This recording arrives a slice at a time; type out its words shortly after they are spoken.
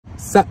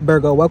Sup,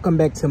 Virgo? Welcome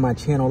back to my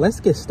channel.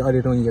 Let's get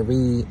started on your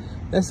read.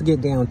 Let's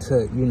get down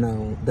to,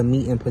 the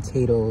meat and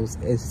potatoes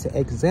as to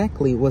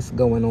exactly what's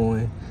going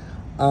on.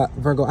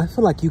 Virgo, I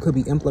feel like you could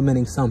be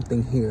implementing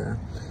something here.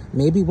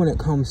 Maybe when it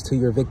comes to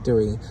your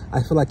victory,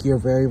 I feel like you're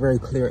very, very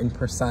clear and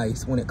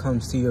precise when it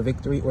comes to your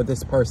victory or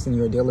this person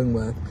you're dealing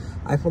with.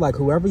 I feel like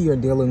whoever you're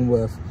dealing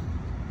with,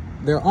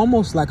 they're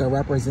almost like a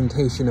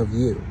representation of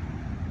you.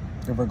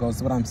 Virgo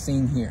is what I'm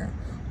seeing here.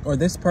 Or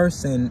this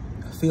person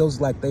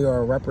feels like they are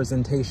a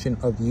representation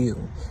of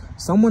you.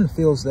 Someone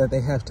feels that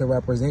they have to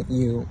represent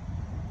you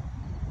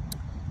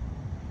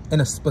in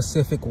a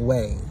specific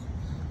way.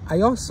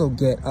 I also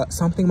get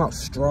something about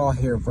straw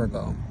here,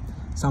 Virgo.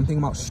 Something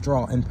about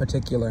straw in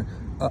particular.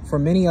 For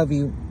many of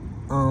you,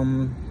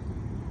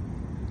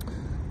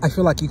 I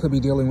feel like you could be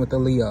dealing with a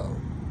Leo,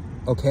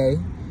 okay?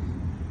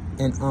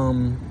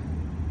 And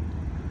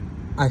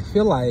I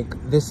feel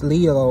like this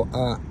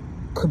Leo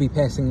could be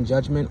passing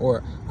judgment,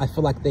 or I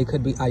feel like they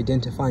could be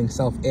identifying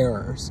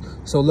self-errors.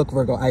 So look,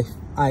 Virgo,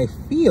 I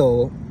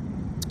feel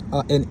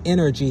an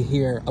energy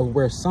here of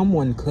where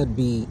someone could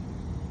be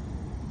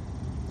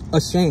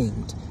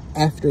ashamed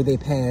after they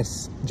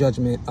pass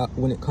judgment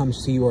when it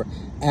comes to you, or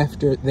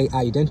after they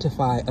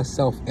identify a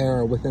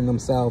self-error within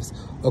themselves,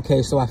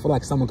 okay? So I feel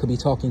like someone could be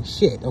talking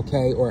shit,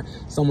 okay? Or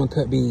someone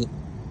could be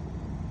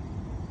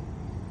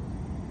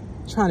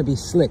trying to be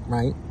slick,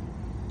 right?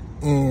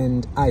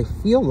 And I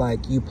feel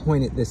like you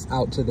pointed this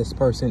out to this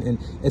person, and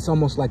it's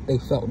almost like they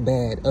felt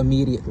bad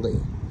immediately.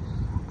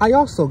 I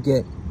also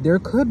get there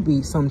could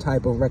be some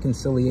type of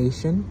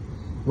reconciliation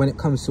when it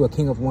comes to a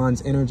King of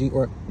Wands energy,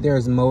 or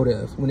there's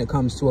motive when it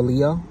comes to a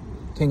Leo,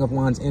 King of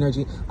Wands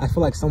energy. I feel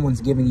like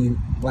someone's giving you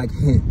like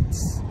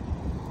hints,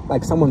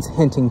 like someone's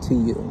hinting to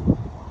you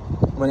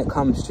when it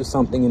comes to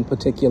something in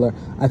particular.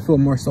 I feel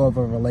more so of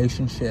a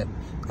relationship.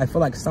 I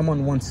feel like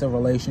someone wants a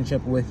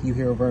relationship with you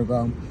here,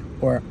 Virgo,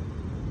 or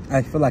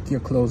I feel like you're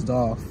closed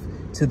off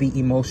to the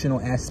emotional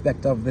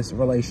aspect of this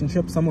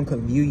relationship. Someone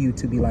could view you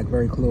to be like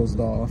very closed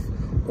off,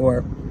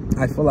 or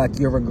I feel like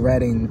you're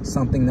regretting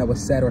something that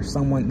was said, or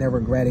someone they're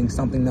regretting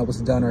something that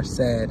was done or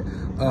said.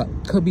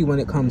 Could be when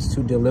it comes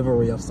to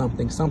delivery of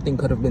something. Something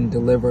could have been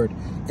delivered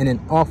in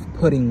an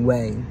off-putting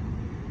way.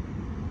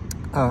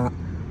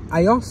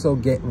 I also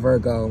get,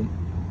 Virgo,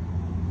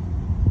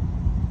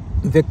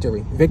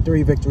 victory,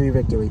 victory, victory,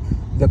 victory.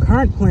 The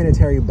current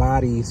planetary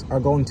bodies are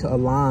going to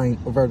align,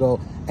 Virgo,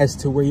 as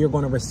to where you're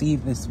going to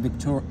receive this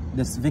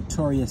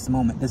victorious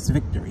moment, this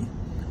victory.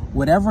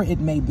 Whatever it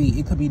may be,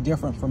 it could be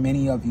different for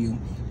many of you.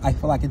 I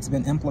feel like it's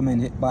been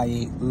implemented by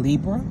a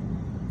Libra,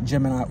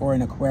 Gemini, or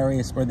an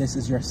Aquarius, or this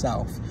is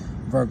yourself,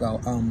 Virgo.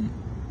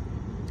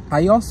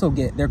 I also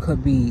get there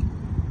could be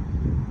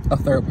a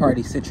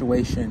third-party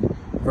situation,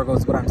 Virgo,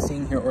 is what I'm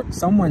seeing here, or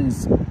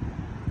someone's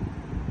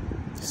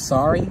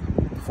sorry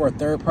for a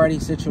third-party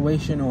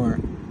situation, or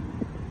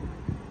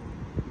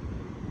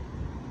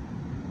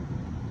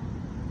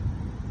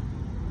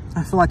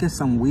I feel like there's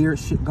some weird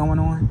shit going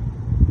on.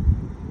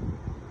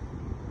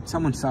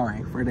 Someone's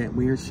sorry for that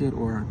weird shit,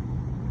 or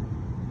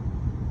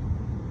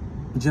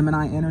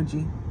Gemini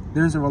energy.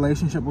 There's a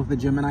relationship with the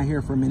Gemini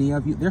here for many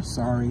of you. They're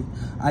sorry.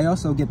 I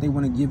also get they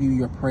want to give you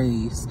your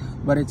praise,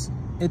 but it's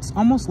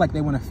almost like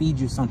they want to feed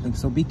you something,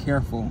 so be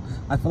careful.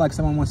 I feel like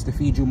someone wants to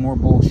feed you more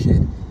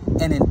bullshit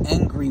in an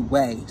angry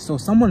way. So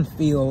someone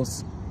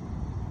feels,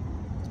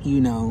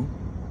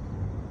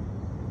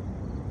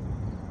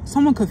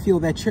 someone could feel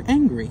that you're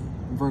angry,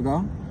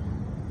 Virgo.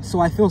 So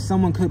I feel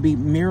someone could be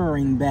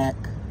mirroring back.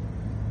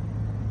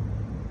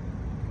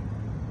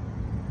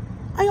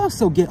 I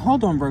also get,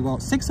 hold on, Virgo,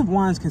 Six of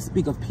Wands can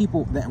speak of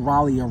people that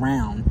rally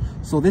around.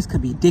 So this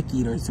could be dick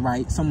eaters,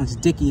 right? Someone's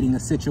dick eating a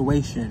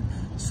situation.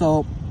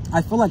 So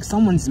I feel like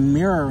someone's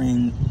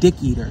mirroring dick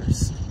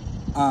eaters,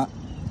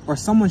 or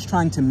someone's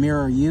trying to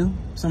mirror you.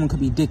 Someone could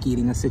be dick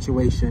eating a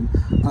situation.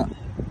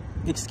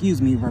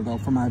 Excuse me, Virgo,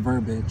 for my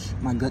verbiage.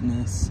 My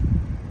goodness.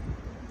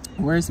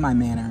 Where's my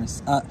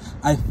manners?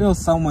 I feel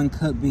someone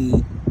could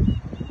be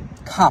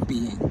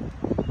copying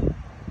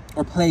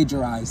or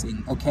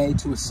plagiarizing, okay,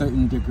 to a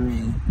certain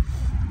degree.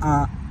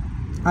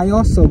 I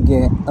also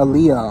get a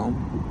Leo,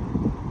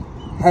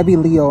 heavy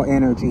Leo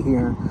energy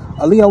here.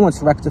 A Leo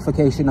wants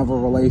rectification of a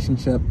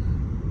relationship,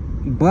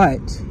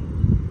 but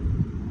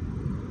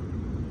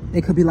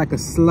it could be like a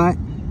slut,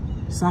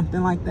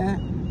 something like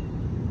that.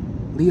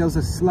 Leo's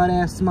a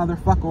slut-ass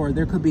motherfucker, or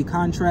there could be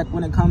contract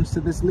when it comes to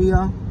this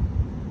Leo,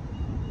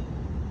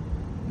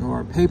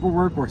 or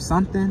paperwork or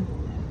something.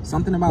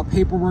 Something about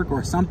paperwork,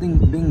 or something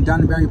being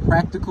done very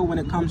practical when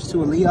it comes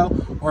to a Leo,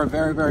 or a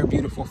very, very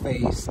beautiful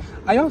face.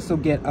 I also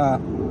get,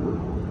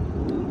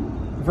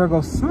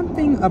 Virgo,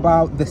 something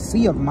about the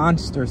Sea of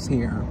Monsters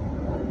here,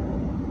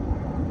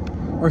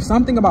 or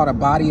something about a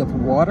body of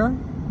water.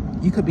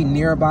 You could be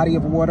near a body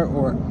of water,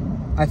 or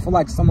I feel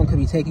like someone could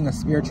be taking a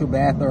spiritual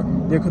bath, or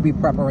there could be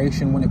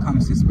preparation when it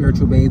comes to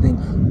spiritual bathing.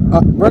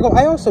 Virgo,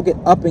 I also get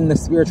upping the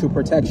spiritual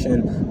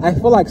protection. I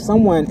feel like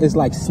someone is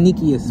like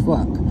sneaky as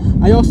fuck.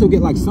 I also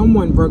get like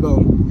someone,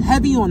 Virgo,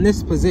 heavy on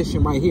this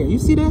position right here. You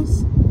see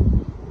this?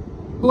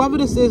 Whoever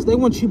this is, they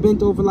want you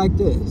bent over like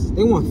this.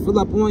 They want to fill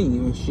up on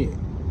you and shit.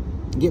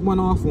 Get one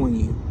off on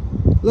you.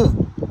 Look,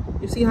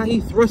 you see how he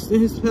thrusting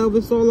his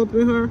pelvis all up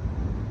in her?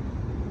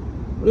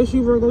 Well, this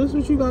you, Virgo, this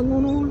what you got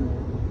going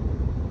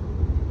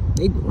on?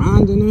 They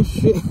grinding and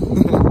shit.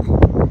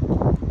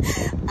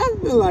 I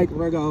feel like,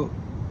 Virgo,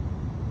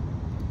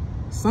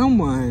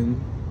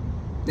 someone,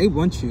 they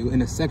want you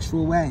in a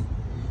sexual way,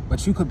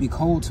 but you could be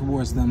cold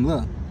towards them.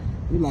 Look,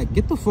 you're like,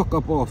 get the fuck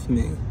up off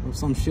me, or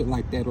some shit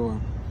like that.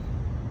 Or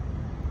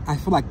I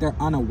feel like they're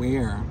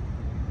unaware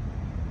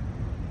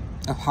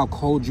of how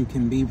cold you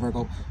can be,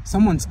 Virgo.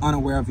 Someone's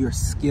unaware of your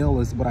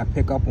skill is what I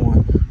pick up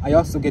on. I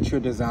also get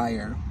your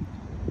desire.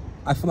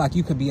 I feel like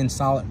you could be in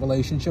solid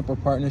relationship or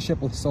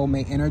partnership with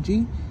soulmate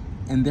energy,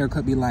 and there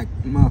could be like,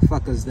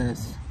 motherfuckers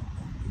this.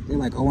 They're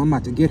like, oh, I'm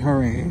about to get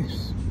her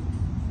ass.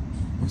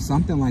 Or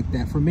something like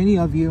that. For many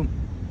of you,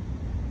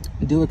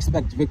 do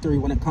expect victory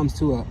when it comes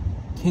to a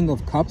King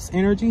of Cups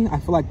energy. I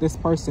feel like this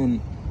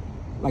person,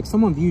 like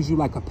someone views you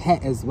like a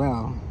pet as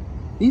well.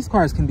 These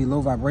cards can be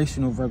low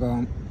vibrational,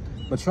 Virgo,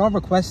 but y'all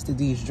requested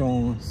these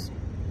Jones.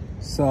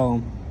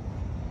 So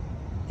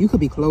you could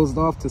be closed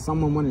off to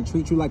someone wanting to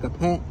treat you like a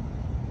pet.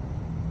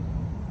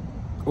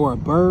 Or a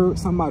bird,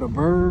 something about a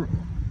bird.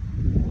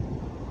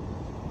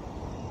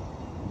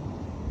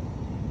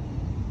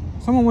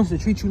 Someone wants to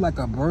treat you like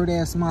a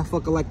bird-ass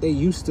motherfucker, like they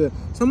used to.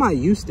 Somebody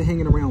used to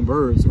hanging around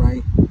birds,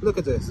 right? Look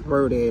at this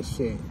bird-ass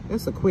shit.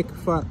 That's a quick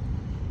fuck.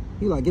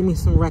 You like, give me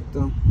some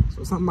rectum.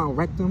 So something about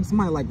rectum.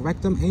 Somebody like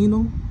rectum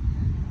anal.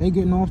 They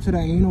getting off to the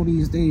anal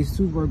these days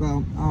too,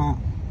 Virgo.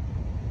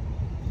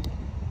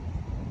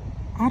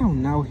 I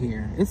don't know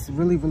here. It's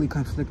really, really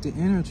conflicted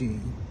energy.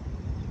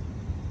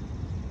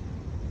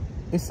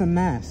 It's a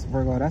mess,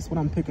 Virgo. That's what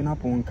I'm picking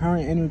up on.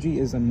 Current energy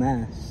is a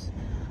mess.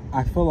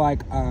 I feel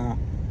like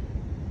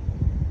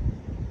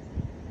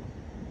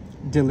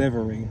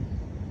delivery.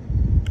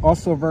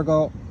 Also,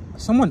 Virgo,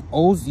 someone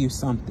owes you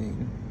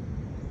something.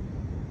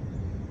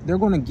 They're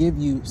going to give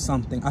you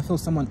something. I feel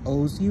someone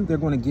owes you. They're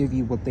going to give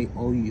you what they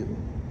owe you.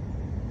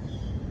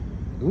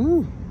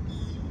 Ooh.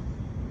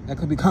 That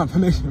could be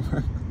confirmation,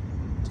 Virgo.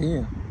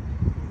 Damn.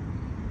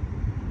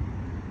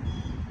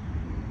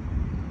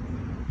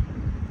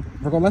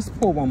 Virgo, let's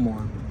pull one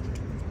more.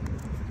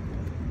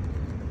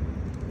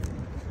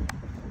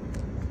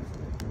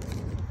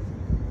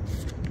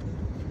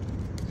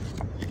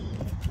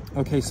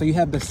 Okay, so you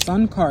have the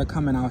Sun card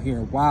coming out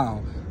here.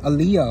 Wow. A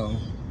Leo.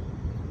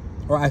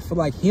 Or I feel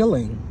like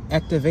healing.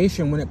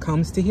 Activation when it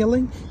comes to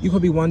healing. You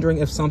could be wondering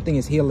if something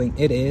is healing.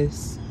 It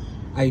is.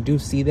 I do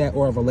see that.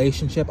 Or a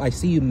relationship. I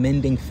see you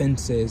mending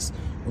fences,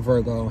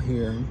 Virgo,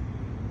 here.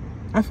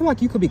 I feel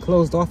like you could be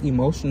closed off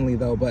emotionally,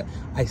 though. But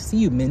I see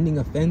you mending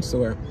a fence,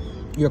 or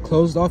you're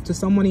closed off to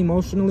someone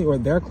emotionally, or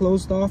they're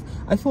closed off.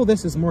 I feel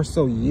this is more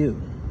so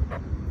you.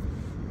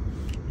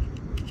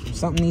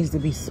 Something needs to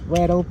be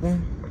spread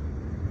open.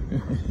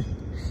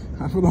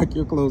 I feel like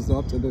you're closed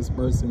off to this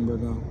person,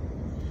 Virgo.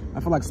 I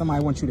feel like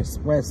somebody wants you to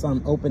spread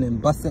something open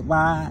and bust it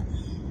wide.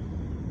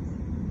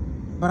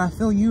 But I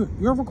feel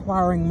you're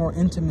requiring more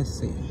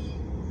intimacy.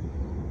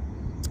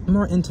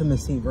 More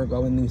intimacy,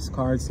 Virgo, in these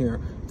cards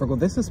here. Virgo,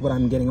 this is what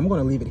I'm getting. I'm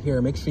going to leave it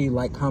here. Make sure you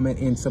like, comment,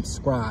 and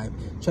subscribe.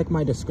 Check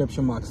my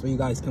description box so you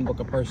guys can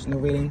book a personal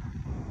reading.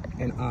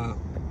 And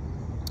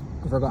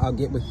Virgo, I'll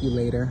get with you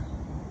later.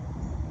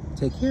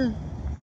 Take care.